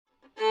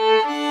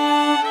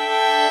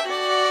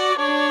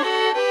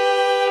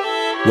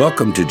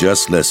Welcome to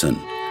Just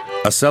Listen,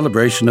 a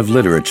celebration of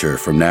literature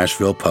from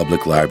Nashville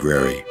Public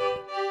Library.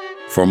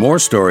 For more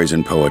stories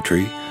and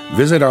poetry,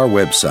 visit our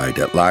website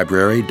at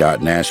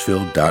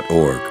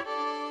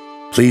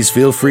library.nashville.org. Please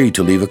feel free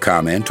to leave a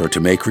comment or to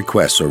make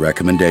requests or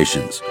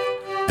recommendations.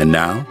 And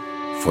now,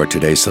 for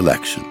today's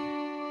selection.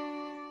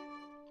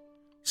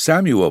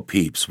 Samuel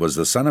Pepys was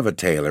the son of a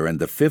tailor and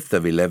the fifth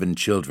of 11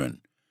 children.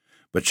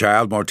 But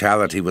child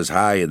mortality was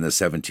high in the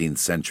 17th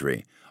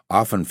century,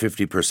 often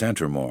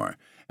 50% or more,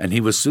 and he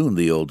was soon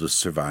the oldest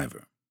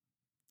survivor.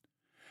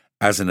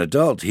 As an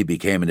adult, he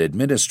became an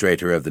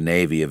administrator of the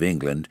Navy of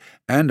England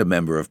and a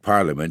member of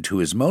Parliament who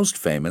is most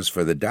famous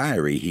for the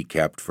diary he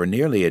kept for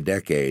nearly a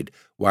decade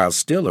while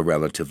still a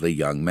relatively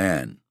young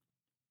man.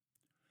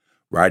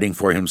 Writing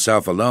for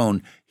himself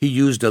alone, he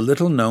used a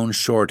little-known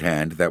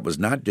shorthand that was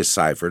not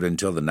deciphered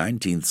until the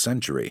 19th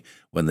century,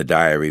 when the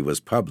diary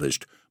was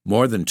published,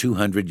 more than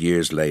 200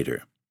 years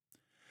later.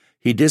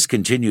 He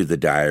discontinued the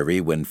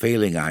diary when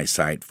failing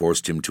eyesight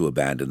forced him to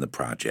abandon the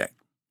project.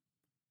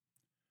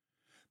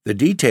 The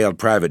detailed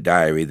private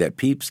diary that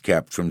Pepys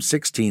kept from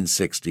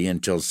 1660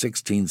 until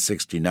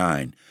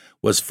 1669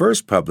 was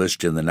first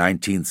published in the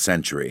 19th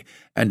century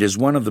and is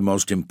one of the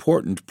most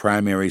important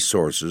primary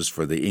sources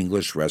for the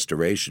English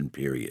Restoration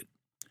period.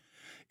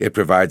 It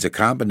provides a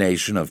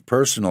combination of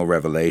personal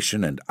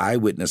revelation and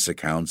eyewitness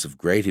accounts of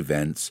great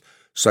events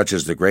such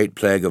as the Great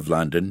Plague of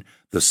London,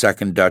 the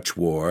Second Dutch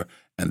War,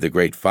 and the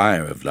Great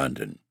Fire of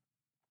London.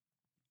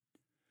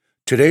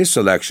 Today's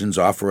selections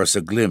offer us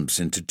a glimpse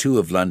into two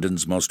of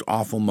London's most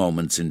awful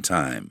moments in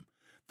time,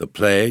 the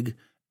Plague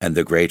and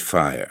the Great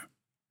Fire.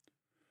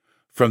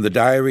 From the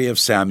Diary of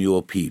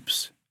Samuel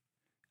Pepys,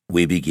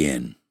 we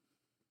begin.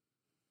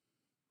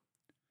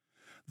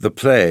 The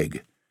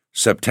Plague,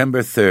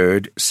 September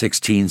 3rd,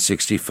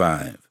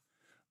 1665,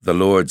 the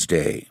Lord's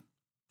Day.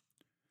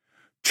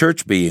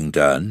 Church being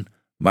done,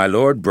 my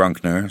Lord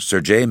Brunkner, Sir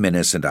J.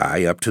 Minnis, and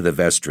I up to the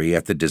vestry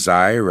at the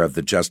desire of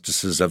the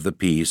Justices of the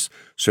Peace,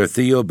 Sir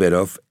Theo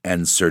Biddulph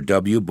and Sir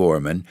W.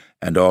 Borman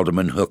and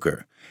Alderman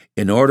Hooker,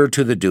 in order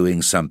to the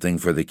doing something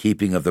for the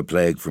keeping of the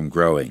plague from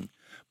growing.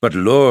 But,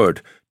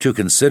 Lord, to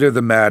consider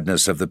the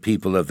madness of the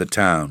people of the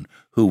town,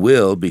 who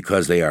will,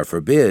 because they are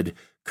forbid,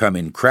 come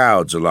in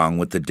crowds along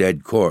with the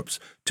dead corpse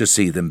to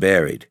see them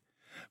buried.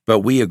 But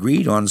we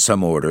agreed on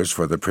some orders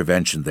for the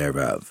prevention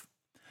thereof.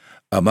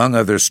 Among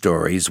other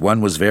stories,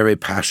 one was very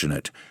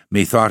passionate,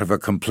 methought of a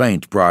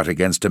complaint brought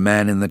against a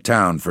man in the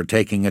town for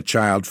taking a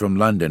child from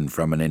London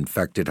from an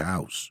infected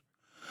house.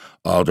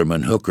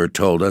 Alderman Hooker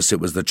told us it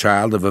was the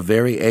child of a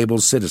very able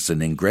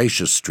citizen in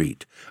Gracious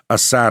Street, a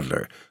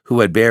saddler,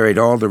 who had buried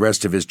all the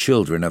rest of his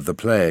children of the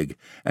plague,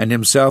 and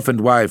himself and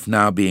wife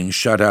now being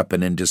shut up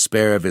and in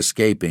despair of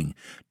escaping,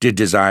 did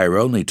desire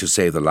only to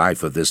save the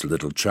life of this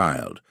little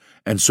child,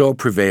 and so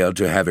prevailed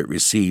to have it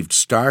received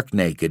stark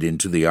naked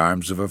into the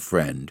arms of a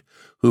friend,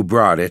 who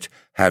brought it,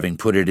 having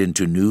put it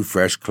into new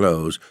fresh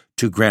clothes,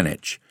 to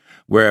Greenwich,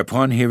 where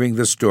upon hearing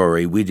the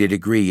story we did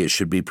agree it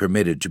should be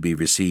permitted to be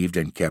received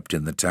and kept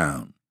in the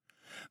town.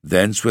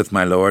 Thence with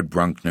my Lord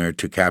Brunkner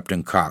to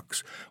Captain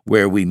Cox,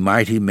 where we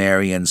mighty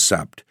merry and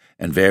supped,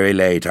 and very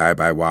late I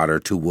by water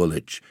to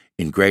Woolwich,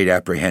 in great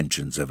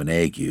apprehensions of an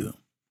ague.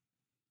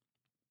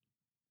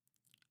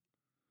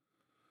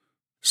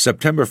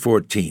 September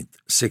 14th,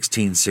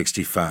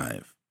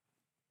 1665.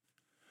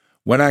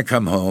 When I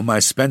come home, I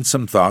spent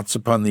some thoughts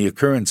upon the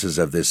occurrences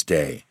of this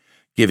day,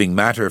 giving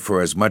matter for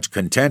as much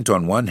content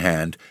on one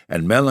hand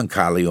and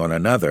melancholy on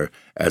another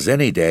as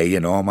any day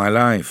in all my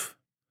life.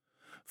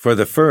 For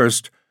the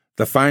first,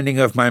 the finding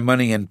of my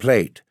money and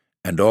plate,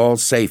 and all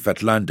safe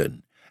at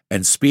London,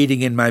 and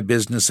speeding in my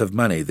business of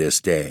money this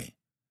day.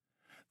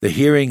 The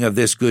hearing of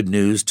this good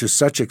news to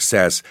such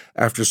excess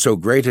after so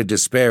great a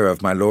despair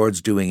of my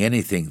Lord's doing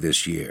anything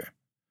this year.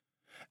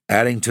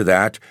 Adding to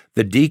that,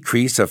 the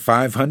decrease of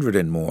 500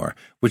 and more,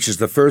 which is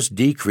the first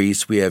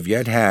decrease we have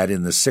yet had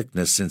in the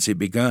sickness since it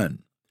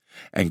begun,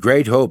 and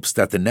great hopes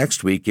that the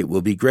next week it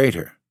will be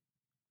greater.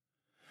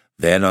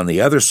 Then, on the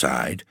other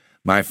side,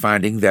 my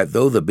finding that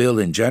though the bill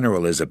in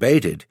general is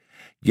abated,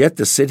 yet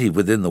the city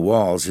within the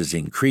walls is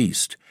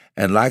increased,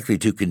 and likely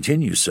to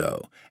continue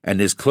so,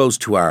 and is close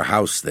to our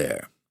house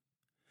there.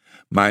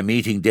 My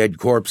meeting dead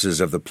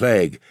corpses of the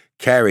plague,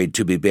 carried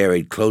to be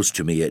buried close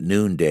to me at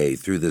noonday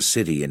through the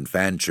city in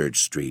Fanchurch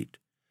Street.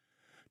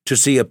 To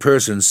see a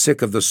person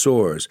sick of the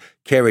sores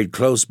carried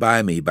close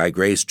by me by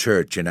Grace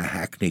Church in a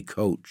hackney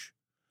coach.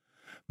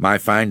 My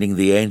finding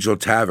the Angel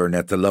Tavern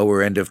at the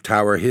lower end of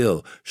Tower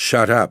Hill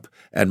shut up,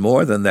 and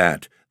more than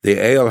that, the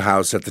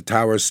alehouse at the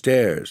Tower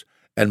Stairs,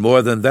 and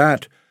more than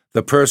that,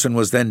 the person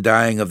was then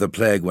dying of the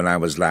plague when I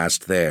was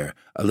last there,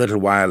 a little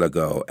while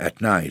ago,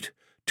 at night,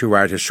 to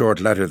write a short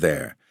letter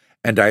there,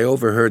 and I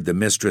overheard the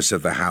mistress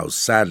of the house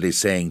sadly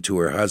saying to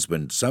her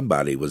husband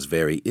somebody was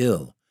very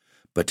ill,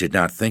 but did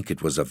not think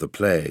it was of the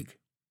plague.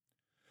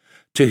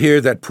 To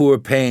hear that poor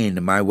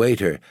Payne, my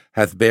waiter,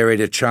 hath buried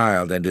a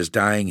child and is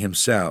dying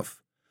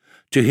himself.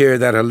 To hear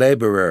that a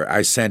labourer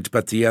I sent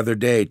but the other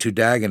day to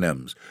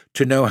Dagenham's,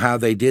 to know how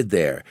they did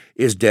there,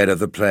 is dead of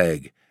the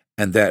plague,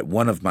 and that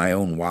one of my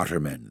own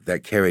watermen,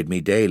 that carried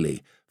me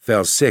daily,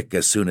 fell sick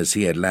as soon as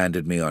he had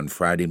landed me on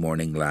Friday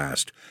morning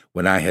last,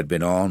 when I had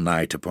been all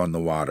night upon the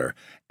water,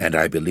 and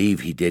I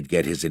believe he did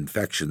get his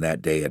infection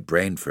that day at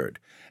Brainford,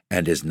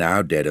 and is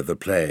now dead of the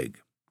plague.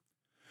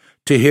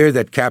 To hear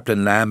that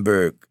Captain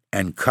Lambert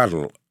and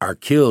Cuttle are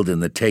killed in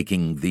the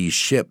taking these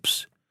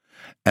ships,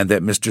 and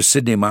that Mr.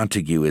 Sidney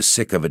Montague is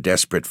sick of a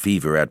desperate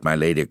fever at my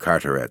Lady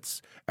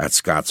Carteret's at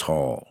Scott's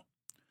Hall.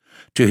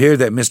 To hear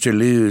that Mr.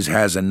 Lewes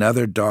has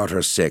another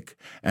daughter sick,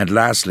 and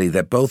lastly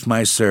that both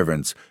my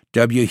servants,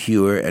 W.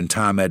 Hewer and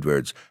Tom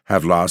Edwards,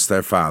 have lost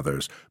their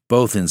fathers,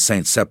 both in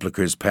St.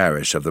 Sepulchre's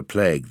parish of the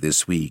plague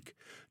this week,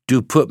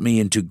 do put me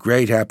into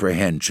great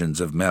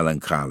apprehensions of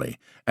melancholy,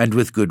 and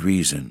with good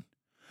reason.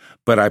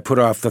 But I put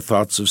off the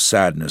thoughts of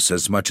sadness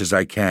as much as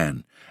I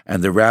can,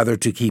 and the rather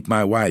to keep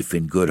my wife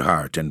in good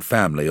heart and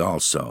family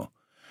also.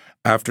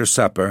 After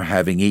supper,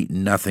 having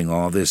eaten nothing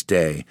all this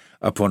day,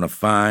 upon a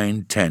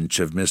fine tench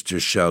of Mr.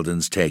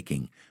 Sheldon's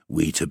taking,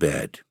 we to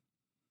bed.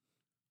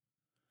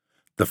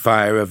 The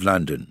Fire of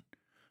London,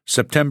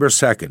 September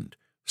 2nd,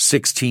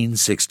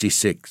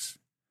 1666.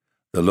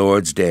 The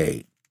Lord's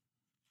Day.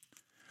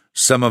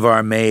 Some of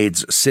our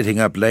maids sitting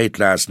up late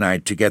last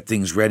night to get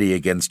things ready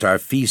against our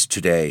feast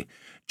today.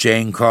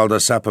 Jane called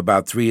us up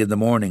about 3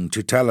 a.m.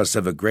 to tell us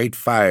of a great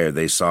fire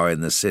they saw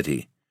in the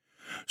city.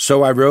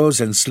 So I rose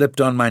and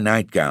slipped on my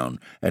nightgown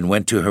and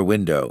went to her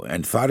window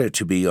and thought it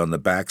to be on the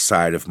back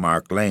side of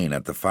Mark Lane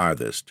at the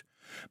farthest.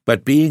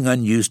 But being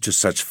unused to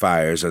such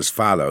fires as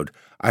followed,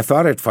 I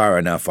thought it far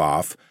enough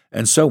off,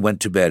 and so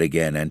went to bed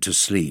again and to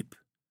sleep.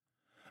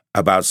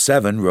 About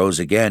 7 rose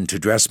again to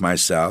dress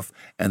myself,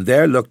 and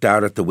there looked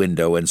out at the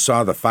window and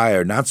saw the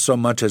fire not so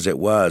much as it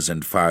was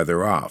and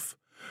farther off.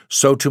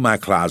 So to my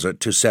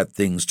closet to set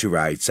things to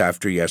rights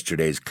after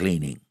yesterday's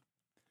cleaning.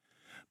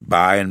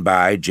 By and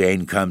by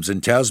Jane comes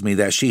and tells me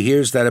that she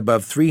hears that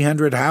above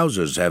 300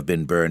 houses have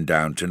been burned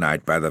down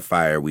tonight by the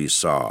fire we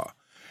saw,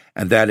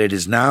 and that it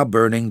is now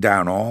burning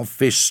down all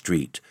Fish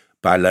Street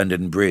by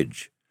London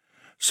Bridge.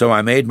 So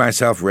I made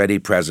myself ready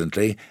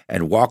presently,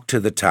 and walked to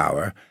the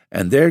Tower,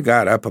 and there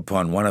got up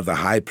upon one of the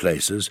high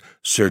places,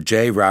 Sir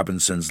J.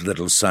 Robinson's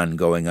little son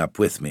going up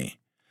with me.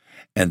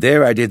 And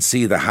there I did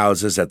see the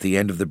houses at the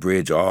end of the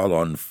bridge all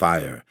on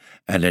fire,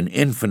 and an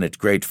infinite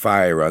great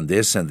fire on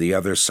this and the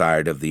other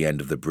side of the end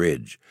of the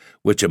bridge,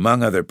 which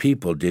among other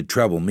people did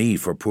trouble me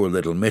for poor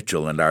little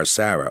Mitchell and our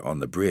Sarah on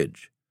the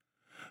bridge.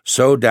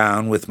 So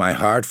down with my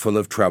heart full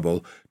of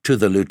trouble to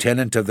the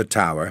lieutenant of the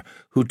Tower,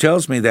 who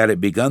tells me that it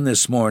begun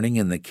this morning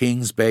in the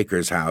King's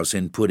baker's house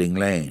in Pudding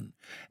Lane,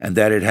 and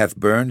that it hath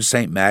burned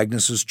St.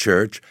 Magnus's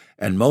church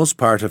and most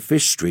part of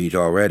Fish Street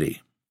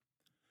already.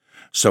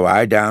 So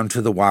I down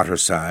to the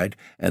waterside,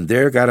 and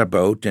there got a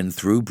boat and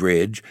through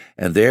bridge,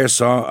 and there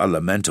saw a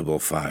lamentable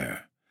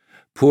fire.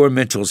 Poor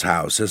Mitchell's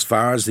house as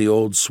far as the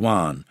Old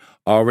Swan,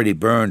 already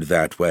burned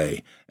that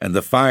way, and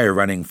the fire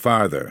running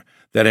farther,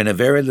 that in a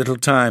very little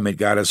time it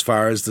got as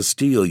far as the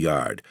steel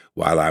yard,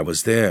 while I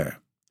was there.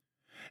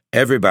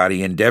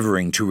 Everybody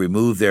endeavoring to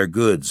remove their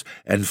goods,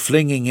 and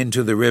flinging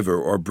into the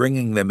river or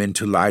bringing them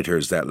into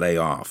lighters that lay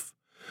off.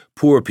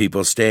 Poor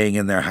people staying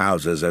in their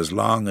houses as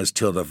long as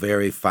till the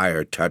very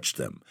fire touched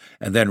them,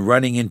 and then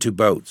running into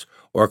boats,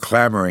 or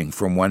clambering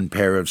from one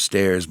pair of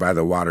stairs by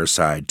the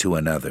waterside to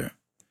another.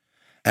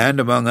 And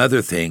among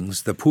other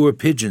things, the poor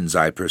pigeons,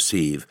 I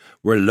perceive,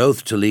 were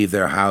loath to leave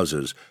their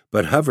houses,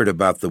 but hovered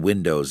about the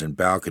windows and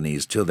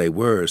balconies till they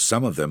were,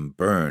 some of them,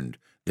 burned,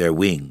 their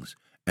wings,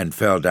 and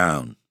fell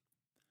down.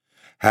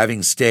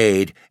 Having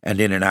stayed, and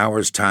in an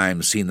hour's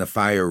time seen the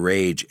fire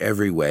rage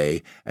every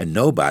way, and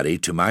nobody,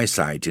 to my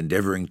sight,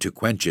 endeavoring to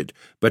quench it,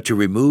 but to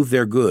remove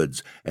their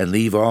goods, and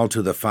leave all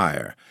to the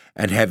fire,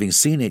 and having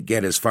seen it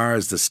get as far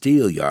as the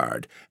steel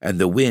yard, and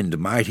the wind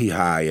mighty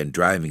high and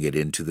driving it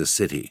into the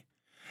city,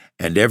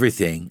 and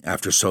everything,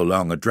 after so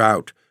long a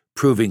drought,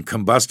 proving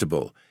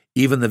combustible,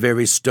 even the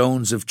very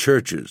stones of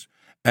churches,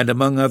 and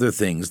among other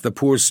things the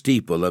poor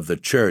steeple of the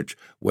church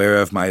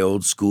whereof my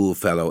old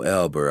schoolfellow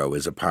Elborough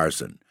is a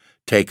parson,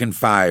 taken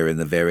fire in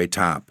the very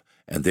top,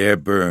 and there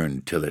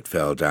burned till it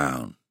fell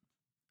down.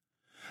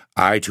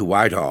 I to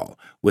Whitehall,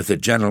 with a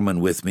gentleman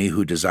with me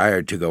who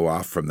desired to go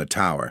off from the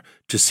Tower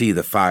to see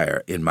the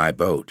fire in my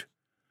boat.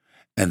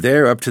 And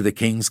there up to the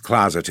King's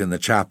closet in the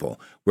chapel,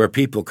 where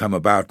people come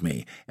about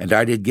me, and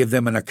I did give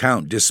them an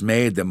account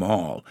dismayed them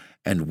all,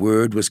 and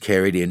word was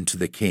carried in to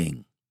the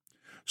King.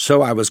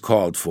 So I was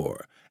called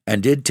for,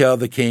 and did tell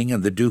the King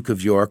and the Duke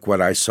of York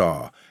what I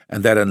saw,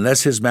 and that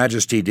unless His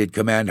Majesty did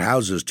command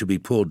houses to be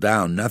pulled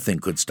down, nothing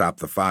could stop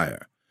the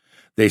fire.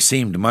 They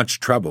seemed much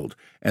troubled,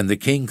 and the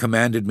King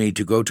commanded me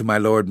to go to my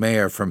Lord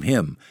Mayor from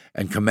him,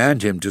 and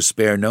command him to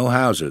spare no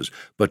houses,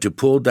 but to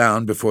pull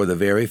down before the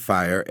very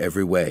fire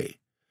every way.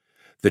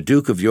 The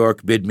Duke of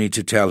York bid me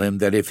to tell him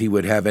that if he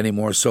would have any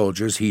more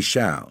soldiers, he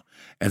shall,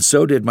 and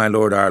so did my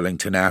Lord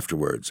Arlington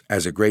afterwards,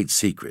 as a great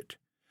secret.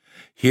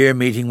 Here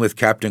meeting with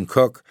Captain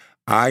Cook,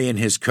 I in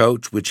his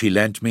coach which he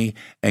lent me,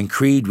 and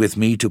Creed with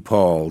me to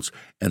Paul's,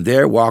 and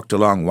there walked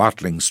along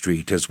Watling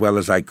Street as well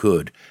as I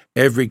could,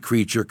 every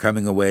creature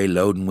coming away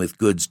loaden with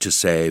goods to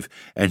save,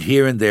 and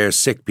here and there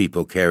sick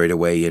people carried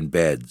away in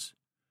beds.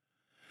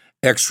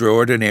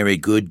 Extraordinary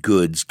good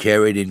goods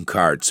carried in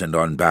carts and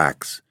on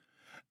backs.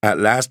 At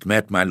last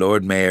met my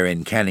Lord Mayor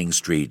in Canning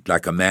Street,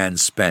 like a man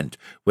spent,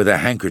 with a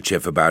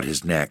handkerchief about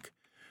his neck.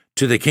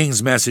 To the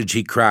king's message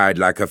he cried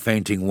like a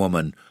fainting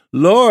woman,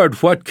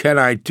 "Lord, what can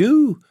I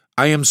do?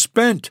 I am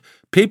spent.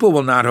 People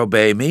will not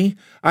obey me.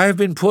 I have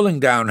been pulling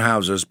down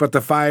houses, but the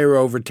fire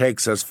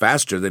overtakes us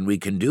faster than we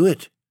can do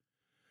it."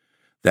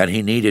 That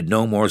he needed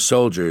no more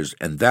soldiers,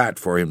 and that,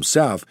 for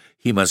himself,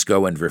 he must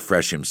go and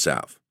refresh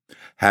himself,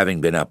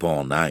 having been up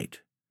all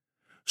night.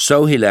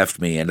 So he left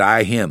me, and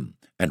I him,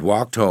 and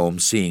walked home,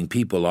 seeing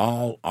people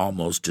all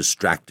almost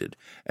distracted,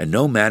 and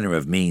no manner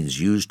of means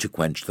used to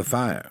quench the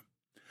fire.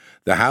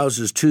 The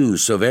houses, too,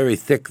 so very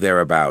thick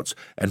thereabouts,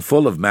 and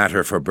full of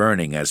matter for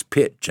burning as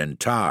pitch and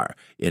tar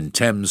in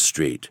Thames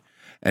Street,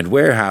 and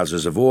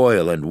warehouses of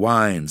oil and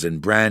wines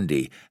and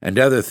brandy and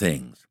other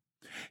things.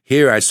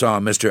 Here I saw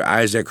Mr.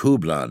 Isaac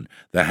Hublon,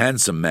 the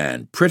handsome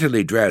man,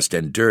 prettily dressed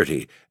and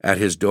dirty, at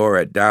his door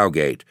at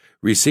Dowgate,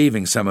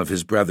 receiving some of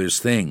his brother's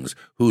things,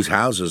 whose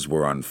houses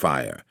were on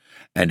fire,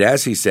 and,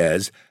 as he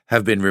says,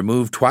 have been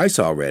removed twice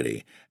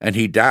already, and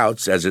he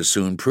doubts, as it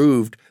soon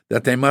proved,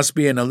 that they must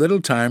be in a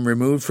little time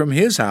removed from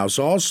his house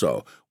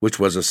also, which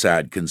was a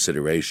sad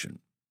consideration.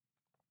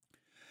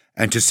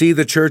 And to see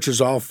the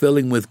churches all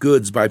filling with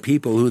goods by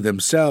people who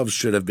themselves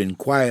should have been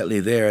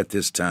quietly there at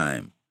this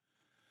time.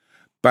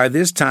 By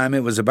this time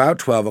it was about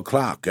 12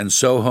 o'clock, and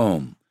so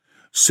home.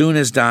 Soon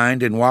as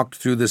dined and walked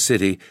through the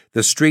city,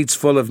 the streets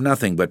full of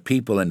nothing but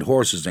people and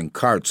horses and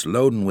carts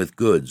loaden with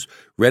goods,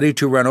 ready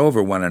to run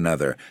over one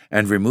another,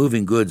 and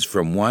removing goods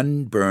from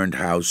one burned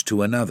house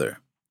to another.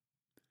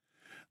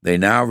 They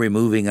now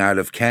removing out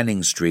of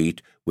Canning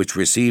Street, which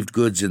received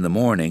goods in the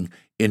morning,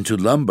 into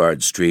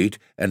Lombard Street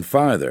and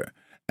farther,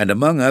 and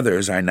among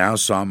others I now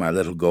saw my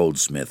little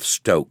goldsmith,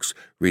 Stokes,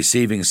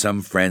 receiving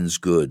some friend's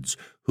goods,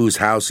 whose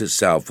house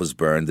itself was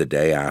burned the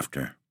day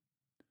after.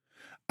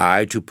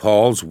 I to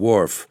Paul's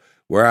Wharf,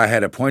 where I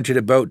had appointed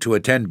a boat to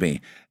attend me,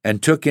 and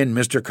took in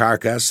Mr.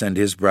 Carcass and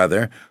his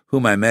brother,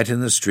 whom I met in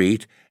the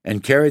street,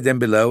 and carried them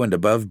below and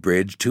above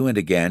bridge to and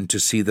again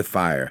to see the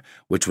fire,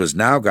 which was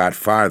now got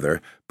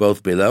farther,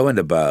 both below and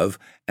above,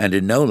 and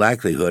in no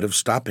likelihood of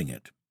stopping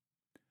it.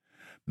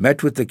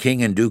 Met with the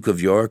King and Duke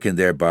of York in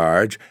their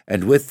barge,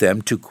 and with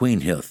them to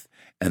Queenhithe,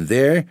 and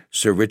there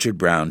Sir Richard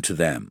Browne to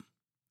them.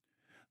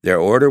 Their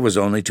order was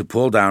only to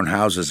pull down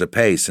houses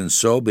apace, and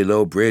so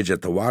below bridge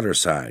at the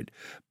waterside,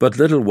 but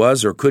little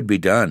was or could be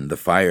done, the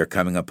fire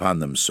coming upon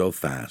them so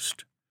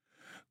fast.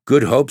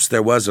 Good hopes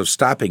there was of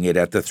stopping it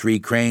at the 3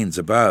 Cranes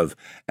above,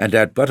 and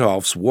at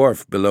Buttolph's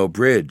Wharf below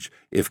bridge,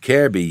 if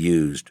care be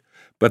used,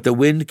 but the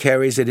wind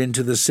carries it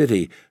into the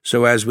city,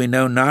 so as we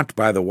know not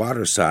by the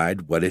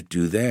waterside what it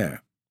do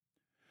there.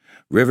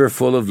 River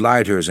full of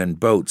lighters and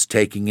boats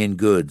taking in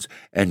goods,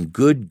 and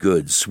good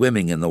goods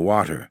swimming in the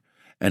water,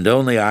 and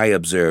only I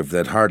observed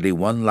that hardly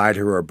one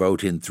lighter or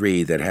boat in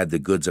 3 that had the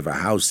goods of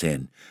a house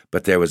in,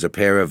 but there was a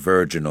pair of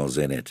virginals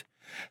in it.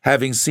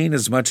 Having seen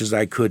as much as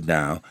I could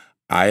now,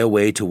 I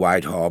away to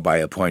Whitehall by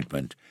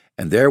appointment,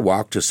 and there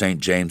walked to St.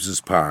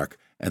 James's Park,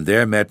 and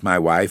there met my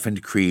wife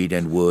and Creed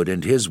and Wood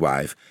and his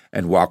wife,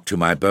 and walked to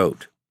my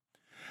boat.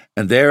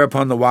 And there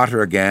upon the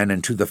water again,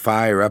 and to the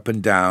fire up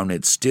and down,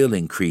 it still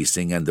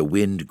increasing, and the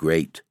wind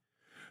great.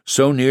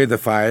 So near the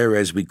fire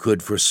as we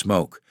could for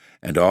smoke,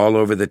 and all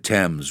over the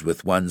Thames,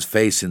 with one's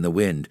face in the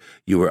wind,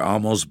 you were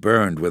almost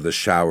burned with a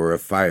shower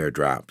of fire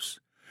drops.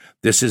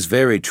 This is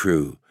very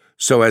true.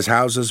 So as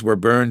houses were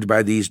burned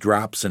by these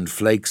drops and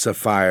flakes of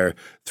fire,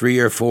 3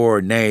 or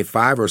 4, nay,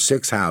 5 or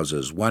 6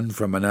 houses, one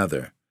from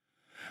another.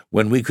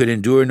 When we could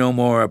endure no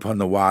more upon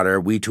the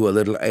water, we to a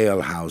little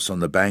ale-house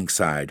on the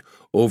bankside,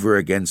 over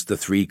against the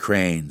 3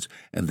 Cranes,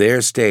 and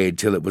there stayed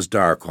till it was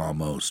dark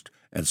almost,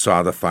 and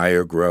saw the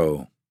fire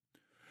grow.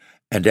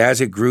 And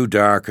as it grew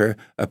darker,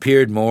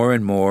 appeared more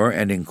and more,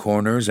 and in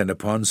corners and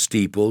upon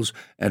steeples,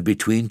 and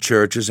between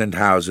churches and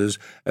houses,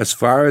 as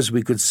far as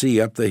we could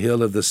see up the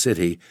hill of the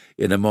city,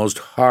 in a most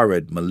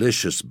horrid,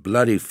 malicious,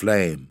 bloody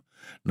flame,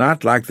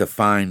 not like the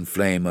fine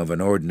flame of an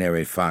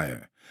ordinary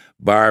fire.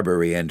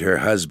 Barbary and her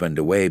husband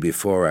away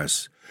before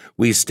us.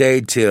 We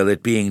stayed till,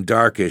 it being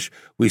darkish,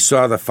 we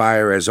saw the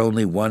fire as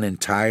only one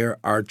entire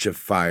arch of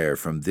fire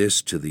from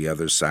this to the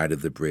other side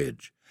of the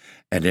bridge,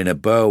 and in a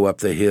bow up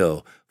the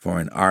hill, for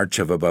an arch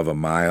of above a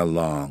mile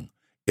long.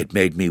 It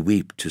made me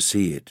weep to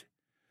see it.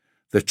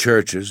 The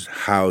churches,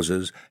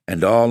 houses,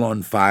 and all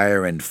on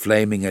fire and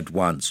flaming at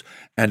once,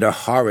 and a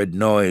horrid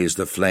noise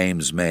the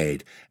flames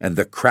made, and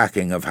the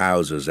cracking of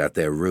houses at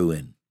their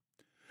ruin.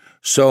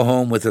 So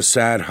home with a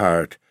sad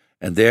heart,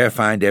 and there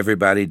find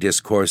everybody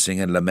discoursing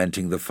and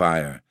lamenting the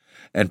fire.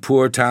 And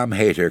poor Tom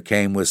Hayter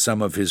came with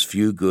some of his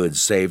few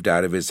goods saved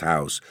out of his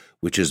house,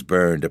 which is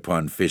burned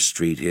upon Fish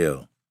Street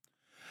Hill.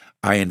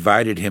 I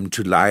invited him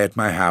to lie at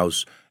my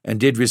house, and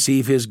did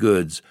receive his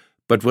goods,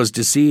 but was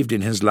deceived in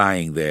his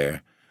lying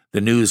there,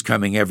 the news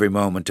coming every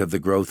moment of the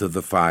growth of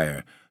the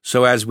fire,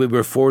 so as we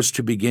were forced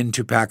to begin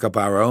to pack up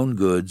our own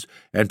goods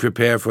and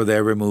prepare for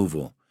their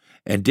removal,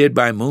 and did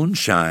by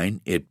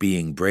moonshine, it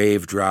being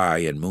brave dry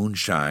and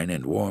moonshine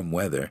and warm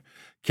weather,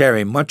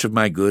 carry much of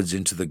my goods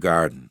into the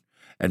garden,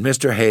 and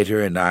Mr.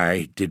 Hayter and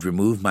I did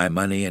remove my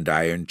money and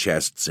iron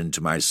chests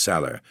into my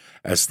cellar,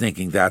 as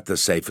thinking that the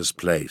safest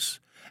place,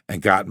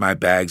 and got my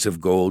bags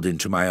of gold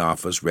into my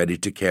office ready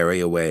to carry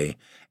away,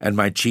 and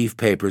my chief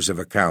papers of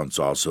accounts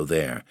also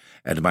there,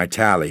 and my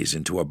tallies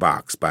into a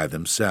box by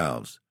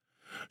themselves.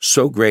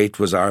 So great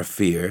was our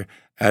fear,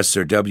 as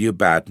Sir W.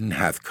 Batten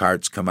hath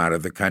carts come out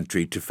of the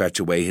country to fetch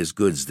away his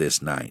goods this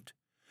night.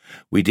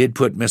 We did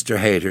put Mr.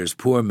 Hayter's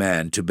poor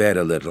man to bed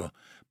a little,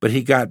 but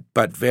he got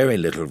but very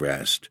little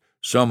rest,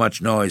 so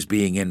much noise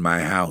being in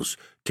my house,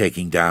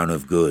 taking down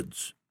of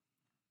goods.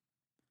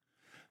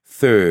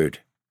 3rd.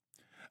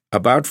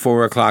 About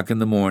 4 o'clock in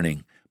the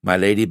morning, my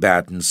Lady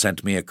Batten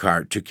sent me a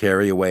cart to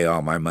carry away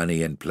all my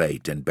money and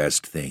plate and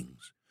best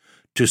things,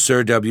 to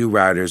Sir W.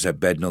 Ryder's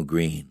at Bednall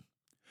Green,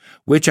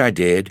 which I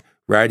did,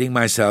 riding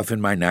myself in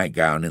my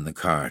nightgown in the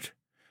cart.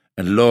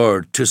 And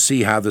Lord, to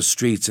see how the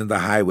streets and the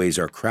highways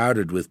are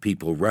crowded with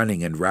people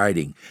running and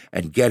riding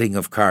and getting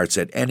of carts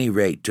at any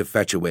rate to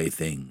fetch away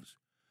things.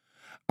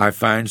 I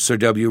find Sir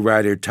W.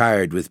 Ryder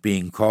tired with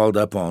being called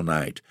up all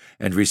night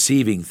and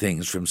receiving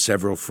things from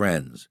several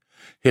friends,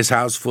 his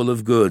house full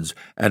of goods,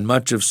 and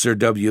much of Sir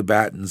W.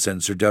 Batten's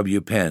and Sir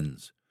W.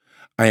 Penn's.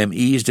 I am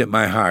eased at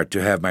my heart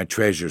to have my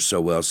treasure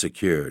so well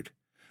secured.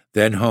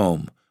 Then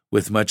home,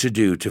 with much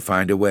ado to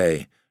find a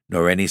way,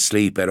 nor any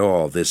sleep at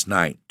all this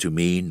night to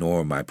me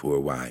nor my poor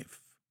wife.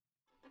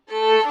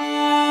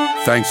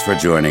 Thanks for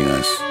joining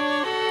us.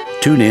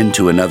 Tune in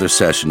to another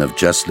session of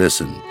Just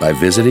Listen by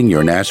visiting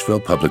your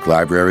Nashville Public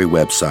Library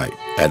website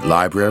at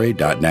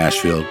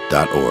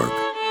library.nashville.org.